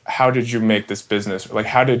like, how did you make this business? Like,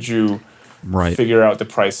 how did you figure out the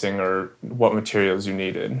pricing or what materials you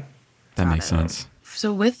needed? That makes sense.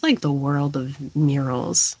 So with like the world of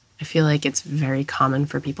murals, I feel like it's very common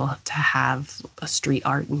for people to have a street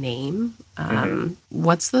art name.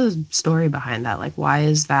 What's the story behind that? Like, why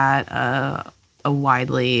is that a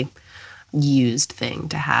widely used thing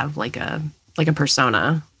to have like a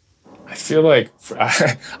persona? I feel like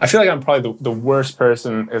I'm probably the worst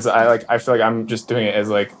person. Is I feel like I'm just doing it as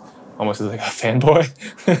like almost as like a fanboy,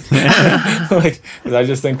 like 'cause I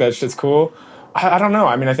just think that shit's cool. I don't know.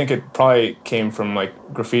 I mean, I think it probably came from like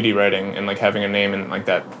graffiti writing and like having a name and like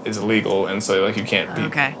that is illegal, and so like you can't be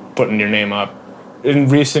putting your name up. In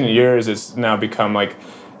recent years, it's now become like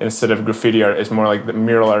instead of graffiti art, it's more like the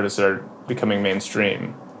mural artists are becoming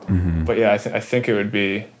mainstream. But yeah, I think it would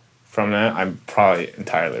be. From that, I'm probably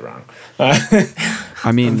entirely wrong.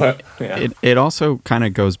 I mean, it also kind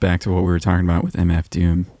of goes back to what we were talking about with MF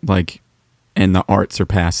Doom, like, and the art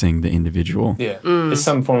surpassing the individual. Yeah, it's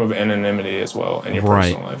some form of anonymity as well in your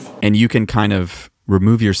personal life. And you can kind of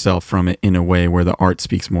remove yourself from it in a way where the art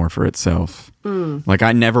speaks more for itself. Like,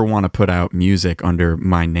 I never want to put out music under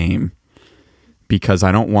my name because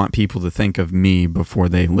I don't want people to think of me before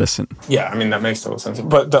they listen. Yeah, I mean, that makes total sense.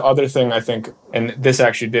 But the other thing I think, and this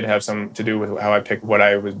actually did have something to do with how I picked what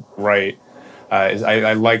I would write, is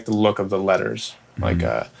I like the look of the letters. Like,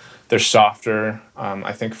 they're softer.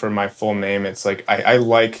 I think for my full name, it's like, I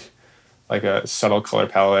like a subtle color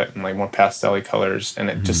palette and like more pastel-y colors, and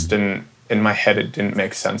it just didn't, in my head, it didn't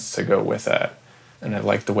make sense to go with that. And I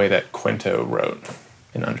like the way that Qwynto wrote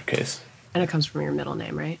in undercase. And it comes from your middle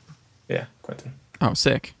name, right? Yeah, Quentin. Oh,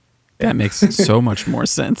 sick. That makes so much more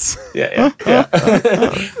sense. Yeah.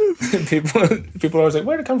 People are always like,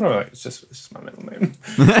 where'd it come from? I'm like, it's just my middle name.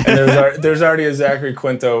 And there's already a Zachary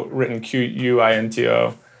Qwynto written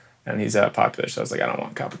Qwynto, and he's popular. So I was like, I don't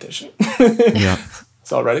want competition.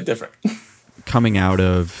 So I'll write it different. Coming out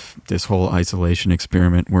of this whole isolation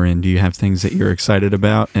experiment we're in, do you have things that you're excited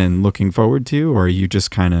about and looking forward to, or are you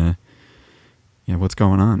just kind of, what's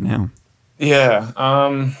going on now? Yeah.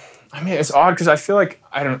 I mean, it's odd because I feel like,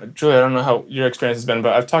 Julie, I don't know how your experience has been,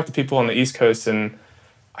 but I've talked to people on the East Coast and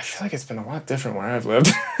I feel like it's been a lot different where I've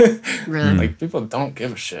lived. Really? Like, people don't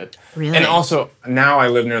give a shit. Really? And also, now I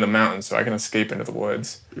live near the mountains, so I can escape into the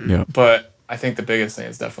woods. Yeah. But I think the biggest thing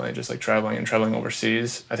is definitely just like traveling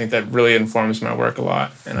overseas. I think that really informs my work a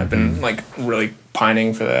lot, and I've been like really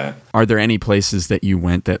pining for that. Are there any places that you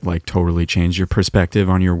went that like totally changed your perspective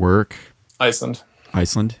on your work? Iceland?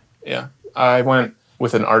 Yeah. I went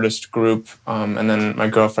with an artist group, and then my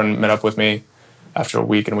girlfriend met up with me after a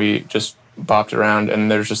week, and we just bopped around, and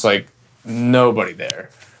there's just like nobody there.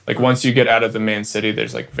 Like once you get out of the main city,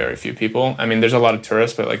 there's like very few people. I mean, there's a lot of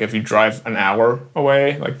tourists, but like if you drive an hour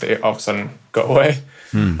away, like they all of a sudden go away.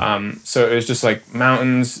 So it was just like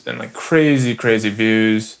mountains and like crazy, crazy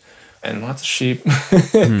views and lots of sheep.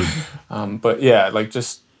 But yeah, like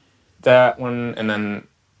just that one. And then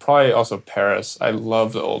probably also Paris. I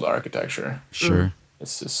love the old architecture. Sure.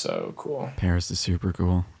 It's just so cool. Paris is super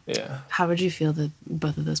cool. Yeah. How would you feel that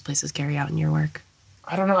both of those places carry out in your work?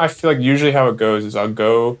 I don't know. I feel like usually how it goes is I'll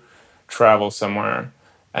go travel somewhere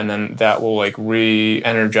and then that will like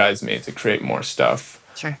re-energize me to create more stuff.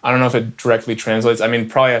 Sure. I don't know if it directly translates. I mean,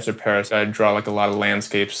 probably after Paris, I'd draw like a lot of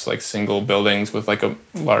landscapes, like single buildings with like a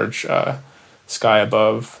large sky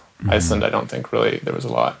above. Iceland, I don't think really there was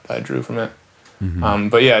a lot that I drew from it.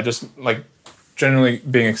 But yeah, just like generally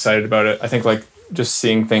being excited about it. I think like just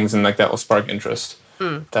seeing things and like that will spark interest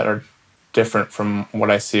that are different from what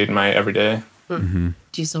I see in my everyday. Do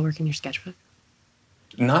you still work in your sketchbook?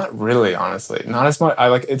 Not really, honestly. Not as much.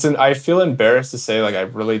 I feel embarrassed to say like I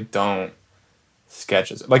really don't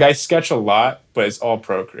sketch. Like I sketch a lot, but it's all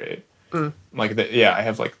Procreate. Like I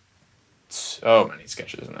have like so many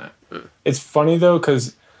sketches in that. It's funny though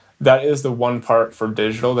because that is the one part for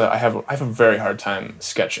digital that I have a very hard time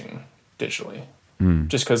sketching digitally.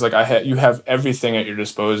 Just because like you have everything at your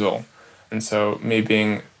disposal, and so me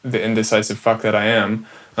being the indecisive fuck that I am,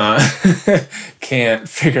 can't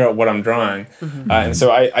figure out what I'm drawing. And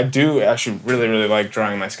so I do actually really, really like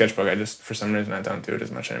drawing my sketchbook. I just, for some reason, I don't do it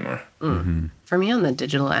as much anymore. For me on the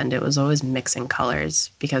digital end, it was always mixing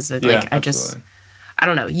colors because I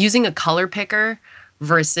don't know, using a color picker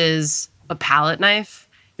versus a palette knife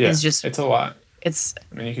is just... It's a lot. I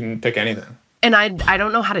mean, you can pick anything. And I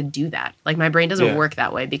don't know how to do that. Like my brain doesn't work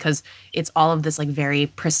that way because it's all of this like very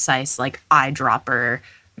precise, like eyedropper,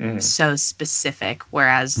 so specific.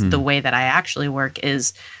 Whereas the way that I actually work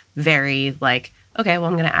is very like, okay, well,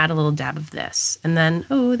 I'm going to add a little dab of this. And then,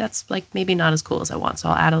 oh, that's like maybe not as cool as I want. So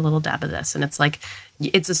I'll add a little dab of this. And it's like,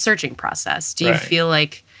 it's a searching process. Do you feel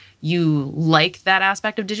like you like that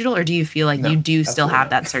aspect of digital or do you feel like you do still have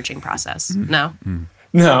that searching process? No?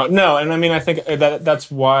 No. And I mean, I think that's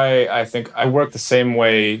why I think I work the same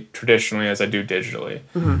way traditionally as I do digitally.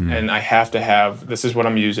 And I have to have, this is what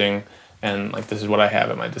I'm using. And like this is what I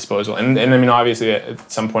have at my disposal. And I mean, obviously,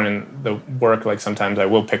 at some point in the work, like sometimes I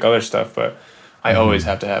will pick other stuff, but I always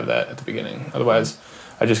have to have that at the beginning. Otherwise,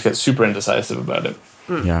 I just get super indecisive about it.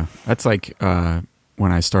 Yeah, that's like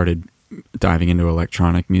when I started diving into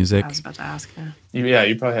electronic music. I was about to ask.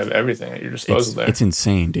 You probably have everything at your disposal there. It's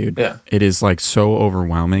insane, dude. Yeah, it is like so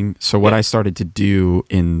overwhelming. So what I started to do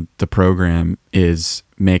in the program is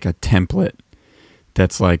make a template.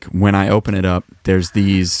 That's like when I open it up, there's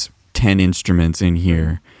these 10 instruments in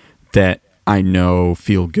here that I know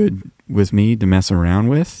feel good with me to mess around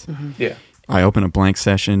with. Yeah. I open a blank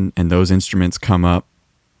session and those instruments come up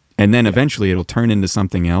and then eventually it'll turn into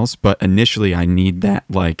something else. But initially I need that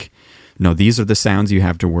like, no, these are the sounds you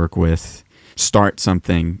have to work with. Start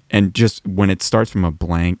something. And just when it starts from a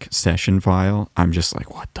blank session file, I'm just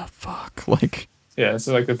like, what the fuck? Like, yeah, it's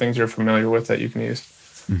like the things you're familiar with that you can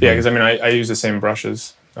use. Yeah, because I mean, I use the same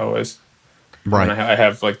brushes always. Right. And I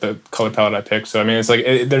have like the color palette I pick. So I mean, it's like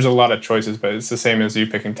there's a lot of choices, but it's the same as you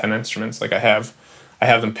picking 10 instruments. Like I have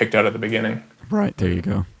them picked out at the beginning. Right. There you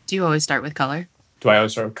go. Do you always start with color? Do I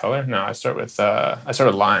always start with color? No, I start with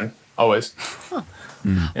line always. Huh.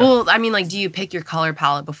 Yeah. Well, I mean, like, do you pick your color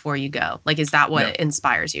palette before you go? Like, is that what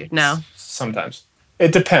inspires you? No. Sometimes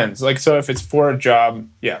it depends. Like, so if it's for a job,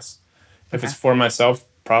 yes. If it's for myself,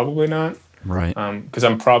 probably not. Right. Because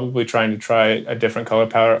I'm probably trying to try a different color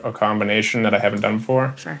palette or combination that I haven't done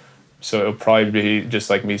before. Sure. So it'll probably be just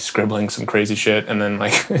like me scribbling some crazy shit and then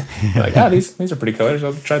like, these are pretty colors.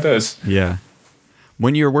 I'll try those. Yeah.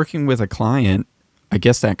 When you're working with a client, I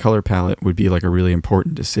guess that color palette would be like a really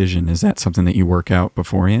important decision. Is that something that you work out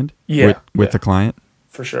beforehand? Yeah. With the client?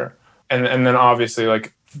 For sure. And then obviously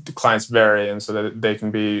like the clients vary and so that they can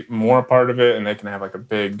be more a part of it and they can have like a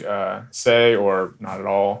big say or not at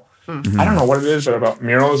all. I don't know what it is about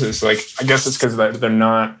murals. It's like, I guess it's because they're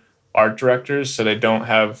not art directors, so they don't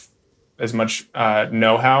have as much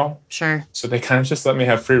know-how. Sure. So they kind of just let me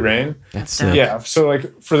have free reign. That's sick. Yeah. So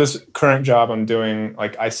like for this current job I'm doing,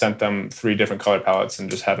 like I sent them 3 different color palettes and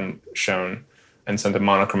just had them shown and sent them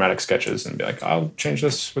monochromatic sketches and be like, I'll change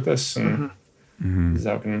this with this and this is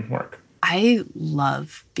how it can work. I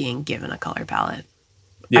love being given a color palette.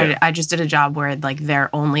 Yeah. I just did a job where like their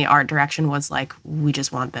only art direction was like, we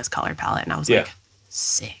just want this color palette. And I was like,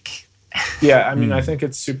 sick. Yeah. I mean, I think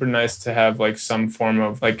it's super nice to have like some form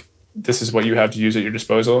of like, this is what you have to use at your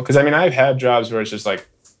disposal. Because I mean, I've had jobs where it's just like,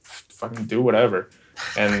 fucking do whatever.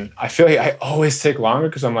 And I feel like I always take longer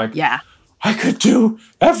because I'm like, Yeah. I could do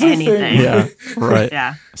everything. Anything. Yeah, right.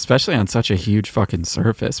 Yeah. Especially on such a huge fucking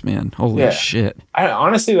surface, man. Holy shit. I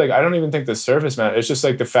honestly, like, I don't even think the surface matters. It's just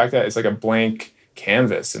like the fact that it's like a blank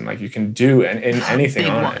canvas and like you can do anything Big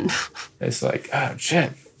on one. it. It's like, oh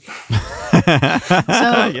shit.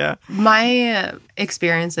 So Yeah. my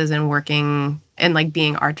experiences in working and like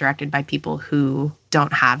being art directed by people who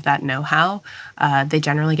don't have that know-how, they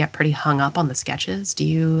generally get pretty hung up on the sketches. Do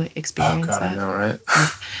you experience Oh God, that? I know, right?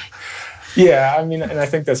 Yeah, I mean, and I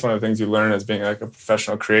think that's one of the things you learn as being like a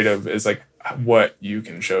professional creative is like what you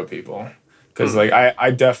can show people. Because like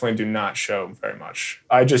I definitely do not show very much.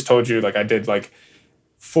 I just told you like I did like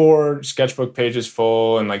 4 sketchbook pages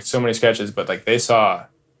full and like so many sketches, but like they saw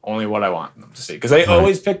only what I want them to see. Because they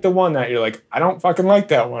always pick the one that you're like, I don't fucking like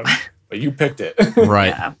that one, but you picked it. Right.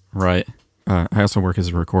 Yeah. Right. I also work as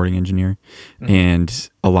a recording engineer, and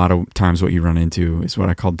a lot of times what you run into is what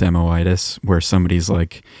I call demoitis, where somebody's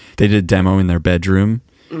like, they did a demo in their bedroom,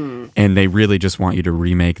 and they really just want you to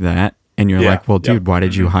remake that, and you're like, well, dude, why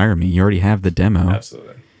did you hire me? You already have the demo.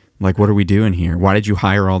 Absolutely. Like, what are we doing here? Why did you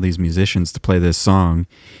hire all these musicians to play this song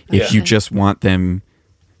if you just want them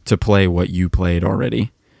to play what you played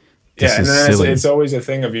already? This and is then silly. it's always a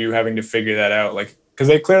thing of you having to figure that out, like because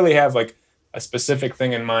they clearly have like a specific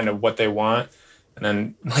thing in mind of what they want, and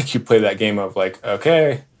then like you play that game of like,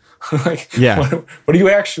 okay, like what do you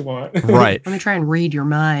actually want? Right. Let me try and read your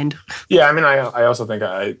mind. Yeah, I mean, I also think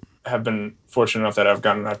I have been fortunate enough that I've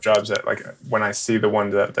gotten enough jobs that like when I see the one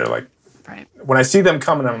that they're like, Right. when I see them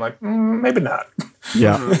coming, I'm like, maybe not.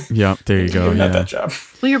 Yeah. Yeah. There you go. Maybe Yeah. not that job.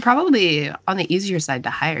 Well, you're probably on the easier side to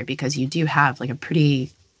hire because you do have like a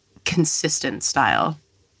pretty consistent style.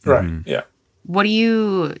 Right. Yeah. What do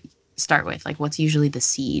you start with? Like, what's usually the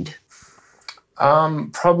seed?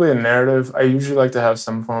 Probably a narrative. I usually like to have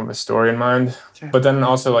some form of a story in mind, but then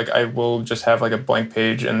also like I will just have like a blank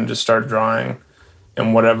page and just start drawing,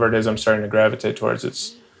 and whatever it is I'm starting to gravitate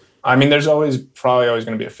towards. I mean, there's probably always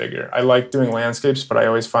going to be a figure. I like doing landscapes, but I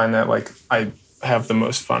always find that like I have the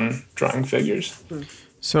most fun drawing figures.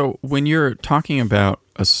 So when you're talking about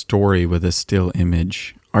a story with a still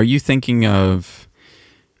image, are you thinking of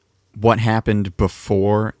what happened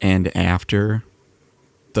before and after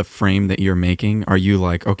the frame that you're making? Are you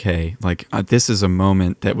like, okay, like this is a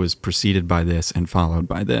moment that was preceded by this and followed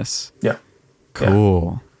by this? Yeah.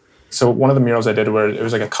 Cool. Yeah. So one of the murals I did where it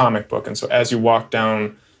was like a comic book, and so as you walk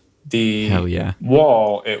down the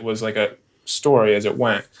wall, it was like a story as it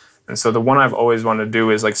went. And so the one I've always wanted to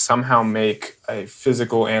do is like somehow make a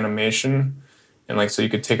physical animation, and like so you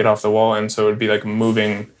could take it off the wall, and so it would be like a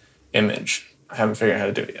moving image. I haven't figured out how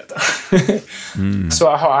to do it yet though.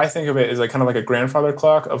 So how I think of it is like kind of like a grandfather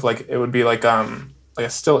clock of like it would be like a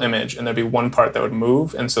still image, and there'd be one part that would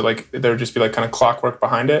move, and so like there would just be like kind of clockwork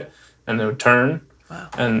behind it, and it would turn. Wow.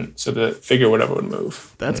 And so the figure whatever would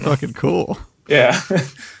move. That's fucking cool. Yeah.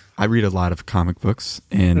 I read a lot of comic books,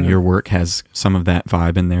 and your work has some of that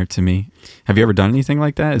vibe in there to me. Have you ever done anything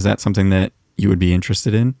like that? Is that something that you would be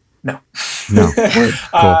interested in? No. No.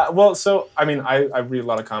 Cool. Well, so, I mean, I read a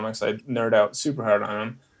lot of comics. I nerd out super hard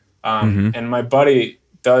on them. And my buddy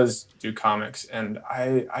does do comics, and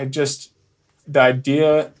I just, the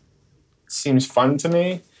idea seems fun to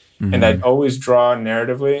me, and I'd always draw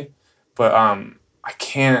narratively, but I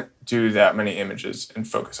can't do that many images and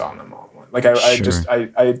focus on them all. Like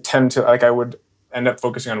I tend to, like I would end up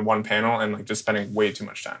focusing on one panel and like just spending way too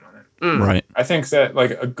much time on it. Right. I think that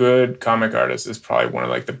like a good comic artist is probably one of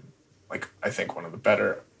like I think one of the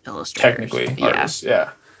better Illustrators. technically artists.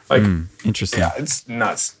 Yeah. Like, interesting. yeah, it's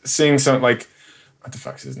nuts. Seeing some like, what the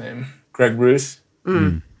fuck's his name? Greg Ruth.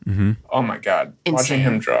 Oh my God. Insane. Watching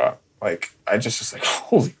him draw, like, I just was like,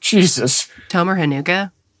 holy Jesus. Tomer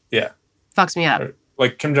Hanukkah Yeah. fucks me up.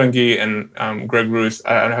 Like Kim Jong-gi and Greg Ruth,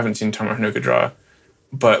 I haven't seen Tomer Hanukkah draw,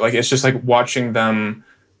 but like it's just like watching them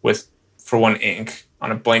with, for one, ink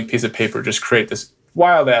on a blank piece of paper, just create this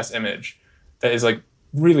wild ass image that is like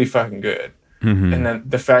really fucking good. And then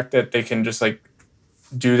the fact that they can just like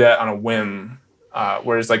do that on a whim,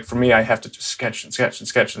 whereas like for me, I have to just sketch and sketch and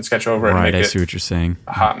sketch and sketch over it and make I see what you're saying.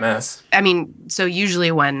 a hot mess. I mean, so usually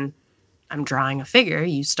when I'm drawing a figure,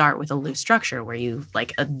 you start with a loose structure where you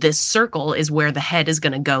like this circle is where the head is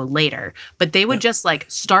going to go later. But they would just like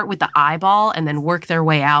start with the eyeball and then work their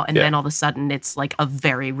way out. And then all of a sudden it's like a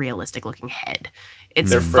very realistic looking head.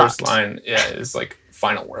 It's Their fucked. first line, is like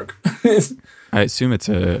final work. I assume it's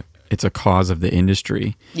a cause of the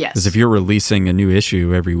industry. Yes. Because if you're releasing a new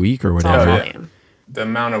issue every week or whatever, volume. The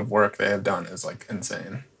amount of work they have done is like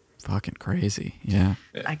insane. fucking crazy. Yeah.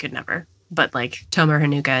 I could never. but like Tomer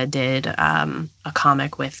Hanuka did a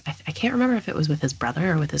comic with, I can't remember if it was with his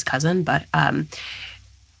brother or with his cousin, but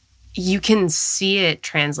you can see it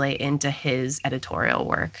translate into his editorial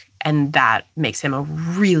work. And that makes him a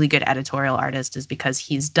really good editorial artist, is because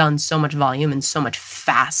he's done so much volume and so much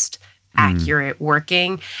fast, accurate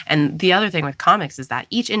working. And the other thing with comics is that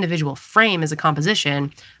each individual frame is a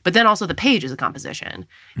composition, but then also the page is a composition.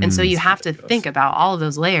 And so you have to think about all of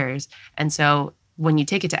those layers. And so when you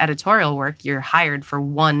take it to editorial work, you're hired for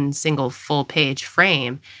one single full page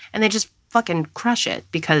frame, and they just fucking crush it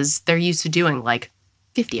because they're used to doing like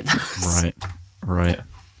 50 of those. Right. Yeah.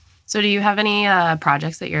 So do you have any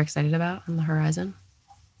projects that you're excited about on the horizon?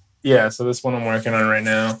 Yeah, so this one I'm working on right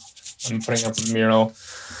now, I'm putting up a mural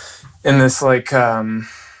in this like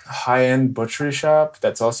high-end butchery shop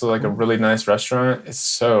that's also like a really nice restaurant. It's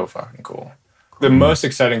so fucking cool. The most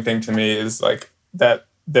exciting thing to me is like that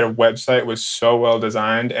their website was so well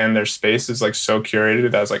designed and their space is like so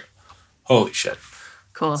curated that I was like, holy shit.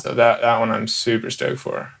 Cool. So that one I'm super stoked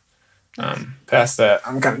for. Past that,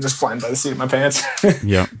 I'm kind of just flying by the seat of my pants.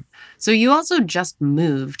 Yeah. So you also just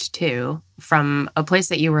moved, too, from a place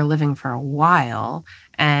that you were living for a while.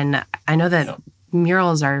 And I know that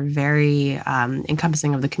murals are very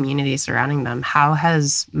encompassing of the community surrounding them. How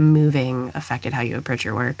has moving affected how you approach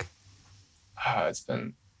your work? It's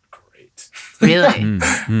been great. Really?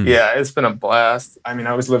 Yeah, it's been a blast. I mean,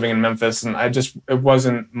 I was living in Memphis, and it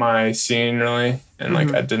wasn't my scene, really. And, like,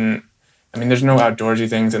 there's no outdoorsy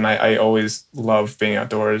things, and I always love being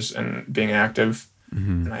outdoors and being active.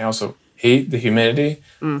 And I also hate the humidity,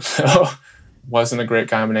 so wasn't a great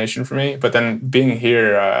combination for me. But then being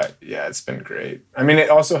here, it's been great. I mean, it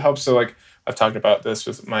also helps. So like I've talked about this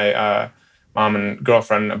with my mom and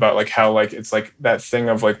girlfriend about like how like it's like that thing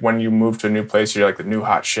of like when you move to a new place, you're like the new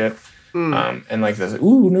hot shit, and like there's like,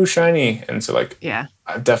 ooh, new shiny. And so like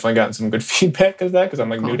I've definitely gotten some good feedback of that because I'm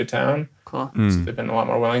like new to town. Cool. So they've been a lot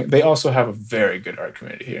more willing. They also have a very good art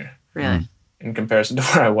community here. Really? In comparison to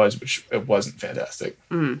where I was, which it wasn't fantastic.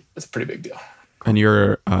 It's a pretty big deal. And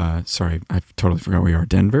you're, sorry, I totally forgot where you are.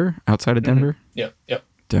 Denver? Outside of Denver? Yep.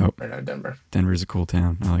 Dope. Right out of Denver. Denver's a cool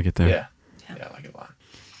town. I like it there. Yeah, I like it a lot.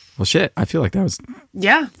 Well, shit, I feel like that was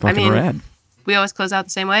fucking rad. We always close out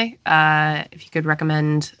the same way. If you could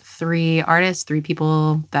recommend 3 artists, 3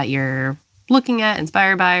 people that you're looking at,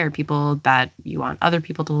 inspired by, or people that you want other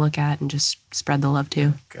people to look at and just spread the love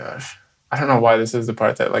to. Gosh. I don't know why this is the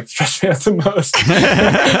part that like stressed me out the most.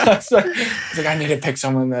 It's like I need to pick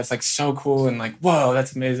someone that's like so cool and like, whoa,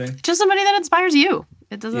 that's amazing. Just somebody that inspires you.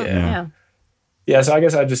 It doesn't, Yeah, so I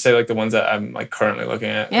guess I'd just say like the ones that I'm like currently looking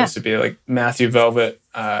at. This would be like Matthew Velvet.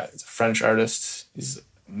 He's a French artist. He's an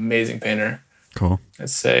amazing painter. Cool. I'd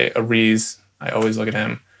say Ariz. I always look at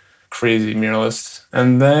him. Crazy muralist.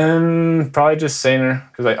 And then probably just Sainer,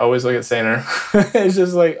 because I always look at Sainer. It's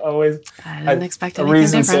just like always. I didn't expect anything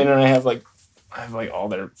Ariz and different. Sainer, I have like all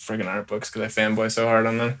their friggin' art books because I fanboy so hard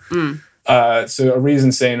on them. So Ariz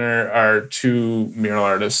and Sainer are 2 mural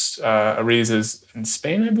artists. Ariz is in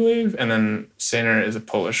Spain, I believe, and then Sainer is a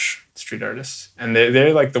Polish street artist. And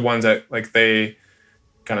they're like the ones that like they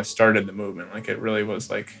kind of started the movement. Like it really was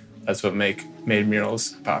like that's what made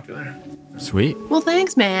murals popular. Sweet. Well,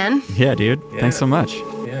 thanks, man. Yeah, dude. Yeah. Thanks so much.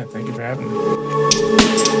 Yeah, thank you for having me.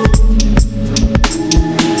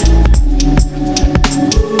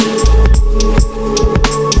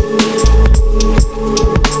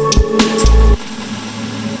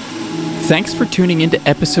 Thanks for tuning into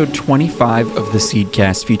episode 25 of the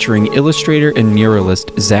Seedcast featuring illustrator and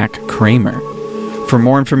muralist Zach Kremer. For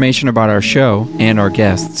more information about our show and our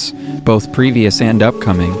guests, both previous and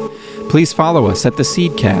upcoming, please follow us at The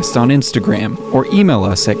Seedcast on Instagram or email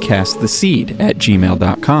us at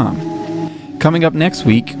casttheseed@gmail.com. Coming up next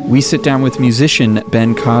week, we sit down with musician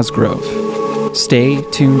Ben Cosgrove. Stay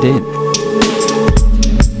tuned in.